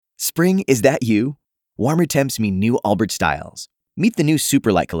Spring, is that you? Warmer temps mean new Allbirds styles. Meet the new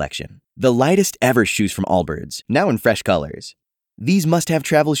Superlight collection, the lightest ever shoes from Allbirds, now in fresh colors. These must-have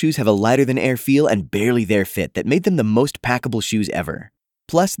travel shoes have a lighter-than-air feel and barely there fit that made them the most packable shoes ever.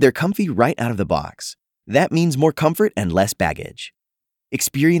 Plus, they're comfy right out of the box. That means more comfort and less baggage.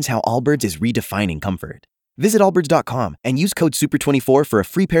 Experience how Allbirds is redefining comfort. Visit allbirds.com and use code SUPER24 for a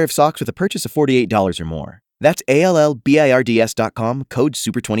free pair of socks with a purchase of $48 or more. That's ALLBIRDS.com, code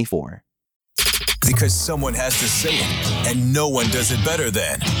SUPER24. Because someone has to say it, and no one does it better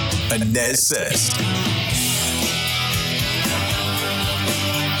than ANEZ SEZ.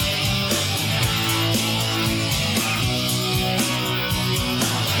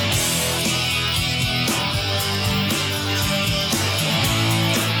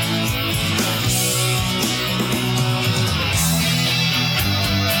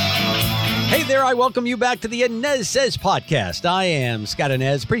 Hey there, I welcome you back to the ANEZ SEZ podcast. I am Scott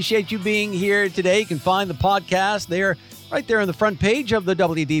ANEZ. Appreciate you being here today. You can find the podcast there, right there on the front page of the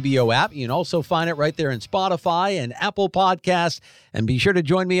WDBO app. You can also find it right there in Spotify and Apple Podcasts. And be sure to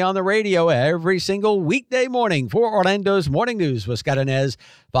join me on the radio every single weekday morning for Orlando's Morning News with Scott ANEZ,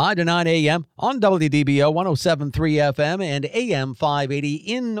 5 to 9 a.m. on WDBO 107.3 FM and AM 580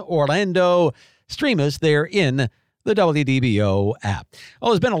 in Orlando. Stream us there in the WDBO app.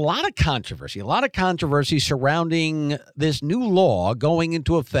 Well, there's been a lot of controversy surrounding this new law going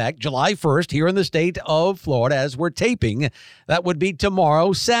into effect July 1st here in the state of Florida as we're taping. That would be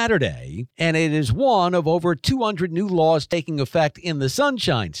tomorrow, Saturday. And it is one of over 200 new laws taking effect in the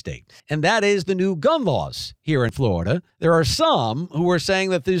Sunshine State. And that is the new gun laws here in Florida. There are some who are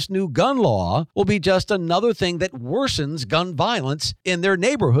saying that this new gun law will be just another thing that worsens gun violence in their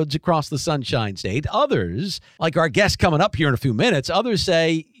neighborhoods across the Sunshine State. Others, like our guest coming up here in a few minutes, others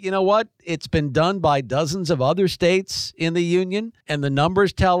say, you know what? It's been done by dozens of other states in the union, and the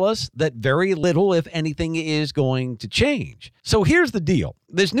numbers tell us that very little, if anything, is going to change. So here's the deal.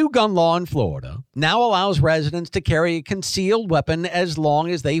 This new gun law in Florida now allows residents to carry a concealed weapon as long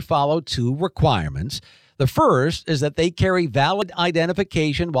as they follow two requirements. The first is that they carry valid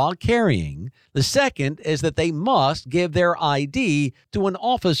identification while carrying. The second is that they must give their ID to an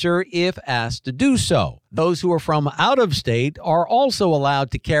officer if asked to do so. Those who are from out of state are also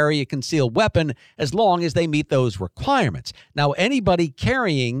allowed to carry a concealed weapon as long as they meet those requirements. Now, anybody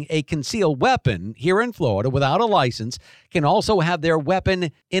carrying a concealed weapon here in Florida without a license can also have their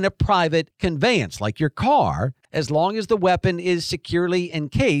weapon in a private conveyance, like your car, as long as the weapon is securely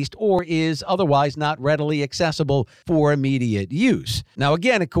encased or is otherwise not readily accessible for immediate use. Now,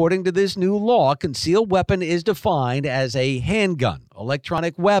 again, according to this new law, concealed weapon is defined as a handgun,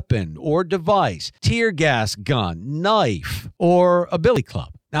 electronic weapon or device, tear gas gun, knife, or a billy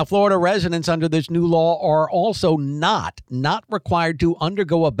club. Now, Florida residents under this new law are also not required to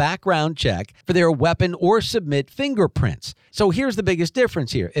undergo a background check for their weapon or submit fingerprints. So here's the biggest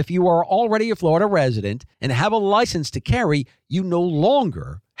difference here. If you are already a Florida resident and have a license to carry, you no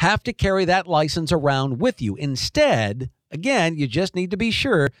longer have to carry that license around with you. Instead, again, you just need to be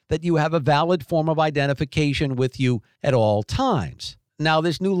sure that you have a valid form of identification with you at all times. Now,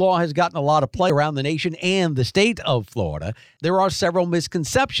 this new law has gotten a lot of play around the nation and the state of Florida. There are several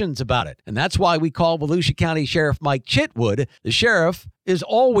misconceptions about it, and that's why we call Volusia County Sheriff Mike Chitwood. The sheriff is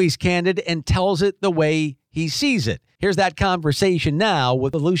always candid and tells it the way he sees it. Here's that conversation now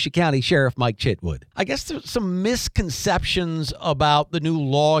with Volusia County Sheriff Mike Chitwood. I guess there's some misconceptions about the new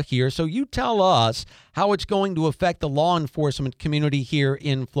law here, so you tell us how it's going to affect the law enforcement community here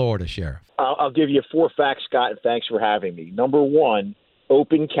in Florida, Sheriff. I'll give you 4 facts, Scott, and thanks for having me. Number 1,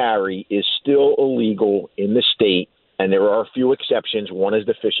 open carry is still illegal in the state, and there are a few exceptions. One is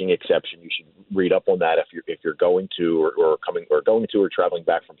the fishing exception. You should read up on that if you're going to or traveling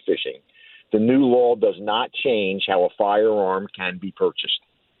back from fishing. The new law does not change how a firearm can be purchased.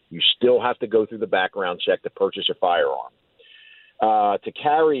 You still have to go through the background check to purchase a firearm. To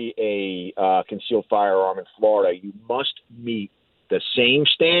carry a concealed firearm in Florida, you must meet the same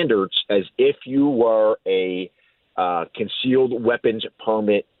standards as if you were a concealed weapons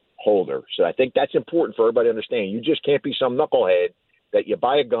permit holder. So I think that's important for everybody to understand. You just can't be some knucklehead that you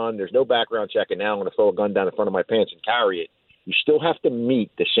buy a gun, there's no background check, and now I'm going to throw a gun down in front of my pants and carry it. You still have to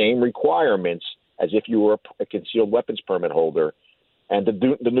meet the same requirements as if you were a concealed weapons permit holder. And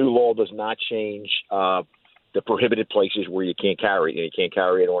the new law does not change the prohibited places where you can't carry it. You can't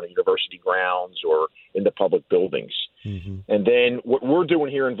carry it on university grounds or in the public buildings. Mm-hmm. And then what we're doing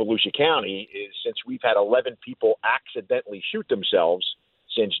here in Volusia County is, since we've had 11 people accidentally shoot themselves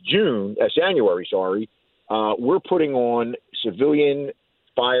since January, we're putting on civilian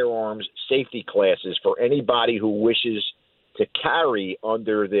firearms safety classes for anybody who wishes to carry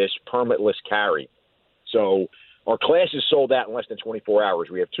under this permitless carry. So our classes sold out in less than 24 hours.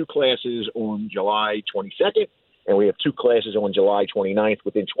 We have 2 classes on July 22nd, and we have 2 classes on July 29th.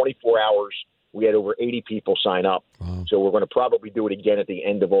 Within 24 hours, we had over 80 people sign up. Wow. So we're going to probably do it again at the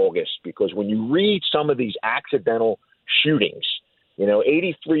end of August, because when you read some of these accidental shootings,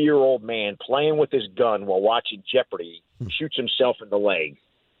 83-year-old man playing with his gun while watching Jeopardy shoots himself in the leg.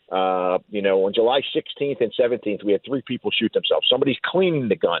 On July 16th and 17th, we had 3 people shoot themselves. Somebody's cleaning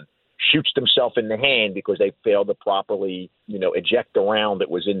the gun, shoots themselves in the hand because they failed to properly, eject the round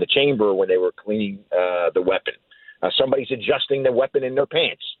that was in the chamber when they were cleaning the weapon. Somebody's adjusting the weapon in their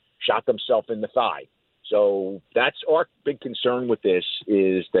pants, shot themselves in the thigh. So that's our big concern with this,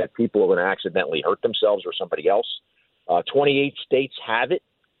 is that people are going to accidentally hurt themselves or somebody else. 28 states have it.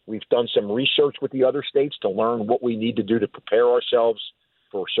 We've done some research with the other states to learn what we need to do to prepare ourselves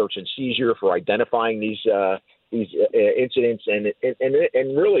for search and seizure, for identifying these incidents.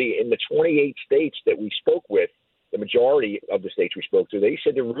 And really, in the 28 states that we spoke with, the majority of the states we spoke to, they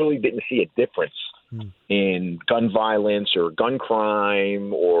said they really didn't see a difference in gun violence or gun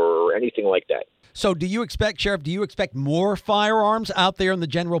crime or anything like that. So Sheriff, do you expect more firearms out there in the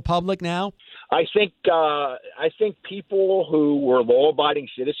general public now? I think people who were law-abiding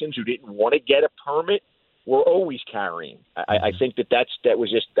citizens who didn't want to get a permit were always carrying. I think that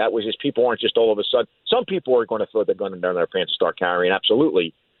was just people aren't just all of a sudden. Some people are going to throw the gun down their pants and start carrying,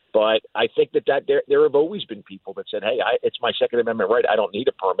 absolutely. But I think that there have always been people that said, hey, it's my Second Amendment right. I don't need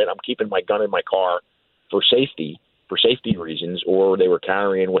a permit. I'm keeping my gun in my car for safety reasons, or they were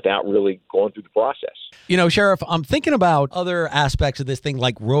carrying without really going through the process. Sheriff, I'm thinking about other aspects of this thing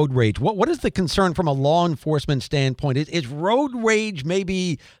like road rage. What is the concern from a law enforcement standpoint? Is road rage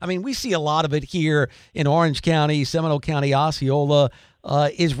maybe, we see a lot of it here in Orange County, Seminole County, Osceola.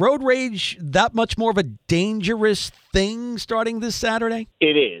 Is road rage that much more of a dangerous thing starting this Saturday?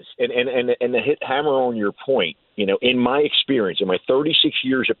 It is. And to hit hammer on your point, in my experience, in my 36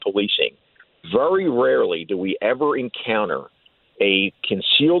 years of policing, very rarely do we ever encounter a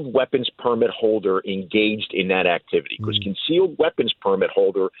concealed weapons permit holder engaged in that activity, because concealed weapons permit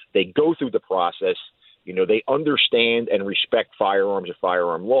holder, they go through the process, they understand and respect firearms and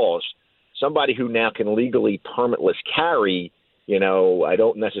firearm laws. Somebody who now can legally permitless carry, I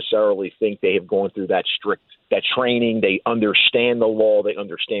don't necessarily think they have gone through that training. They understand the law. They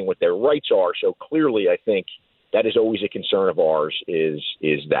understand what their rights are. So clearly, I think that is always a concern of ours, is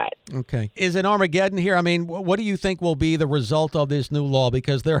that. Okay. Is it Armageddon here? What do you think will be the result of this new law?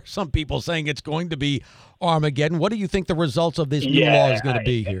 Because there are some people saying it's going to be Armageddon. What do you think the results of this new law is going to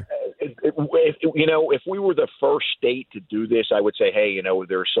be here? If we were the first state to do this, I would say, hey,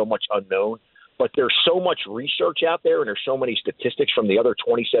 there's so much unknown. But there's so much research out there, and there's so many statistics from the other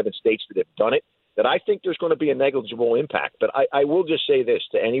 27 states that have done it, that I think there's going to be a negligible impact. But I will just say this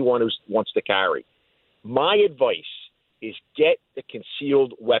to anyone who wants to carry. My advice is get the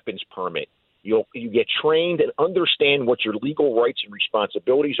concealed weapons permit. You get trained and understand what your legal rights and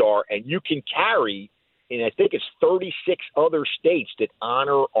responsibilities are, and you can carry in, I think it's 36 other states that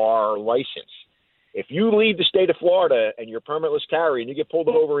honor our license. If you leave the state of Florida and you're permitless carry and you get pulled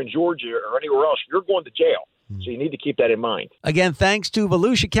over in Georgia or anywhere else, you're going to jail. So you need to keep that in mind. Again, thanks to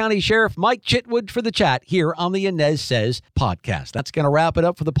Volusia County Sheriff Mike Chitwood for the chat here on the ANEZ SEZ podcast. That's going to wrap it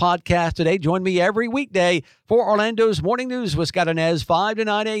up for the podcast today. Join me every weekday for Orlando's Morning News with Scott and Ez, 5 to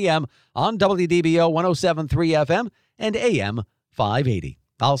 9 a.m. on WDBO 107.3 FM and AM 580.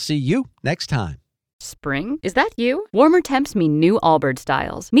 I'll see you next time. Spring? Is that you? Warmer temps mean new Allbirds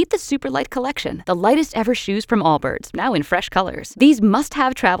styles. Meet the Superlight Collection, the lightest ever shoes from Allbirds, now in fresh colors. These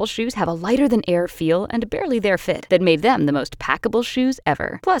must-have travel shoes have a lighter-than-air feel and a barely-there fit that made them the most packable shoes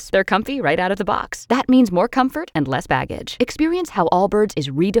ever. Plus, they're comfy right out of the box. That means more comfort and less baggage. Experience how Allbirds is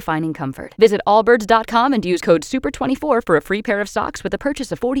redefining comfort. Visit allbirds.com and use code SUPER24 for a free pair of socks with a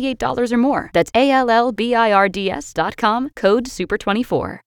purchase of $48 or more. That's ALLBIRDS.com, code SUPER24.